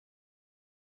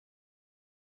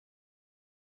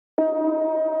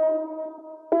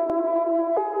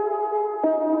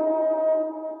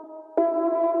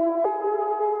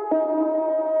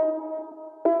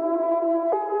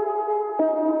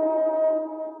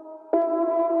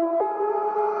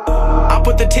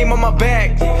put the team on my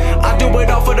back. I do it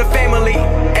all for the family.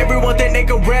 Everyone think they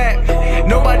can rap.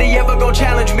 Nobody ever gon'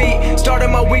 challenge me.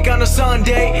 Starting my week on a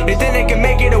Sunday. They think they can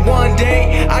make it in one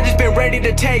day. I just been ready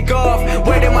to take off,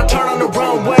 waiting my turn on the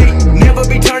runway. Never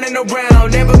be turning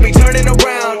around, never be turning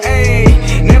around,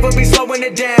 ayy. Never be slowing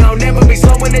it down, never be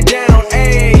slowing it down,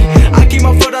 ayy. I keep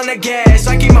my foot on the gas,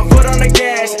 I keep my foot on the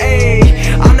gas, ayy.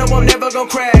 I know I'm never gon'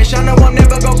 crash, I know I'm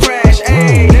never gon' crash,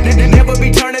 ayy. Never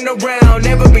be turning around,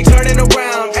 never be turning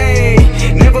around,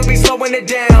 ayy. Never be slowing it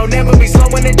down, never be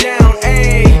slowing it down,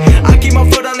 ayy. I keep my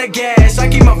foot on the gas, I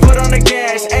keep my foot on the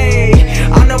gas, ayy.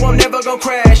 I know I'm never gon'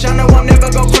 crash, I know I'm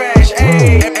never gon' crash,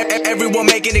 ayy. Everyone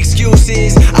making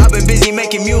excuses, I've been busy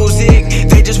making music.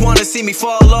 They just wanna see me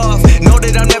fall off, know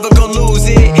that I'm never gon' lose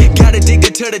it. Got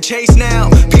addicted to the chase now,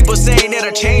 people saying that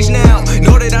I changed now.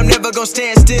 Know that I'm never gon'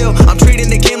 stand still, I'm treating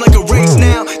the game like a race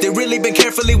now. They really been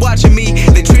carefully watching me,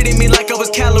 they treated me like I was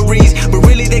calories, but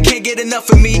really they can't get enough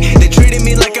of me. They treated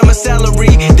me like I'm a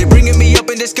salary, they bringing me up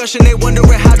in discussion. They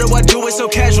wondering how do I do it so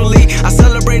casually. I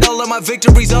celebrate all of my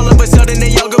victories, all of a sudden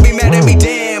they all gon' be mad at me.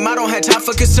 Damn, I don't have time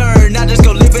for concern, I just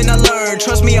go live and I learn.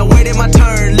 Trust me, I waited my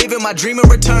turn, living my dream in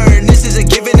return. This is a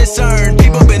given and earned.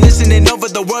 People been listening over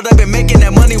the world, I've been making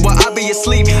that money while I be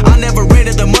asleep. I never ran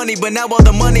to the money, but now all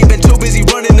the money been too busy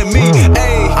running to me.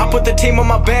 Ayy, I put the team on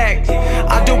my back,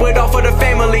 I do it all for the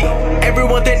family.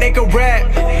 Everyone think they can rap,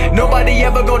 nobody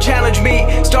ever gon' challenge me.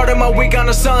 Starting my week on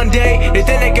a Sunday, they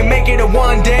think they can make it in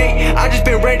one day. I just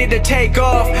been ready to take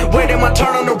off, waiting my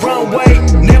turn on the runway.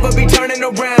 Never be turning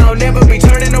around, never be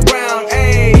turning around,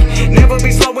 ayy. Never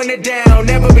be slowing it down,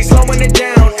 never be slowing it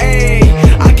down, ayy.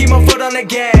 I keep my foot on the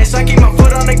gas, I keep my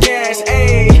foot on the gas,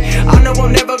 ayy. I know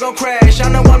I'm never gon' crash, I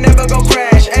know I'm never gon'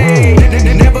 crash, ayy.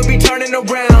 Never be turning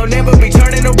around, never be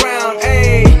turning around,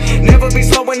 ayy. Never be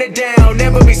slowing it down,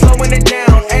 never be slowing it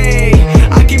down, ayy.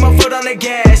 I keep my foot on the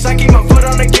gas, I keep my foot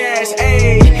on the gas,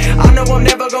 ayy. I know I'm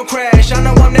never gon' crash, I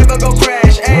know I'm never gon'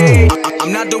 crash, ayy.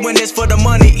 I'm not doing this for the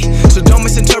money, so don't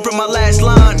misinterpret my last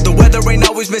line. The weather ain't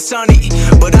always been sunny,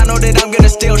 but I know that I'm gonna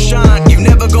still shine. You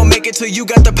never gon' make it till you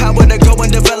got the power to go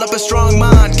and develop a strong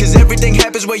mind. Cause everything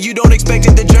happens where you don't expect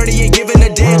it, the journey ain't given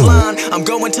a deadline. I'm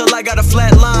going till I got a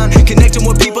flat line, connecting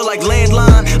with people like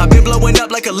landline. I've been blowing up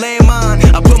like a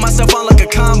landmine, I put myself on like a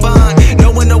combine.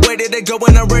 Knowing the way that they go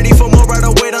and I'm ready for more, I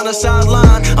don't wait on the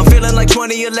sideline. I'm feeling like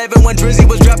 2011 when Drizzy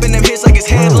was dropping them hits like his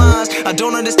headlines. I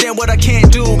don't understand what I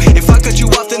can't do, if I cut you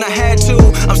off then I had to.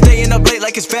 I'm staying up late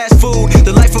like it's fast food,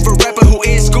 the life of a rapper who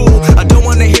in school. I don't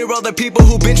wanna hear all the people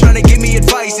who been trying to give me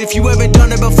advice. If you haven't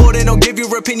done it before, then don't give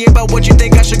your opinion about what you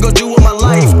think I should go do with my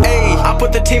life. Ayy, I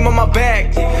put the team on my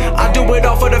back, I do it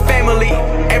all for the family.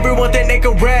 Everyone think they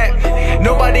can rap,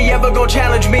 nobody ever gon'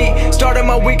 challenge me. Starting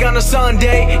my week on a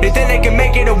Sunday, they think they can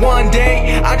make it in one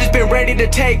day. I just been ready to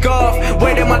take off,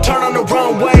 waiting my turn on the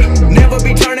runway. Never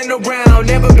be turning around,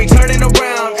 never be turning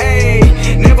around, ayy.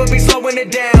 Never be slowing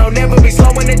it down, never be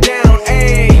slowing it down,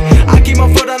 ayy. I keep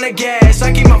my foot on the gas,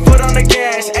 I keep my foot on the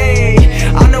gas, ayy.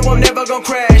 I know I'm never gon'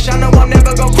 crash, I know I'm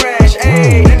never gon' crash,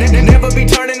 ayy. Never be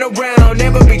turning around,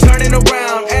 never be turning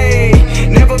around, ayy.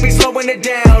 Never be slowing it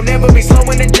down, never be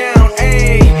slowing it down,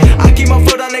 ayy. I keep my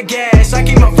foot on the gas, I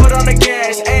keep my foot on the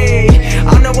gas, ayy.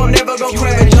 I know I'm never gon' crash. If you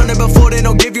haven't done it before, then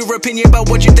don't give your opinion about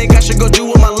what you think I should go do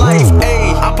with my life,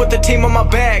 ayy. I put the team on my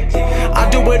back, I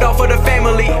do it all for the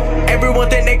family. Everyone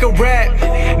think they can rap,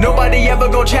 nobody ever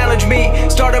gon' challenge me.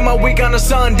 Starting my week on a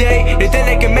Sunday, they think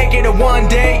they can make it in one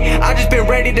day. I just been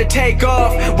ready to take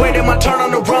off, waiting my turn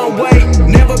on the runway.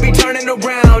 Never be turning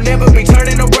around, never be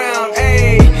turning around,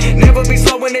 ayy. Never be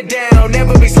slowing it down,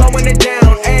 never be slowing it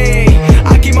down, ayy.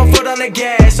 I keep my foot on the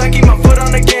gas, I keep my foot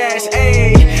on the gas,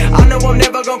 ayy. I know I'm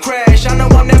never gon' crash, I know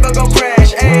I'm never gon'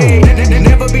 crash, ayy.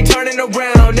 Never be turning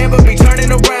around, never be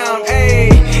turning around,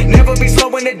 ayy. Never be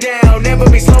slowing it down, never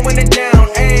be slowing it down,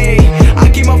 ayy. I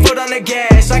keep my foot on the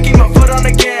gas, I keep my foot on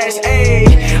the gas, ayy.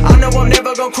 I know I'm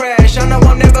never gon' crash, I know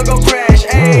I'm never gon' crash,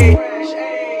 ayy.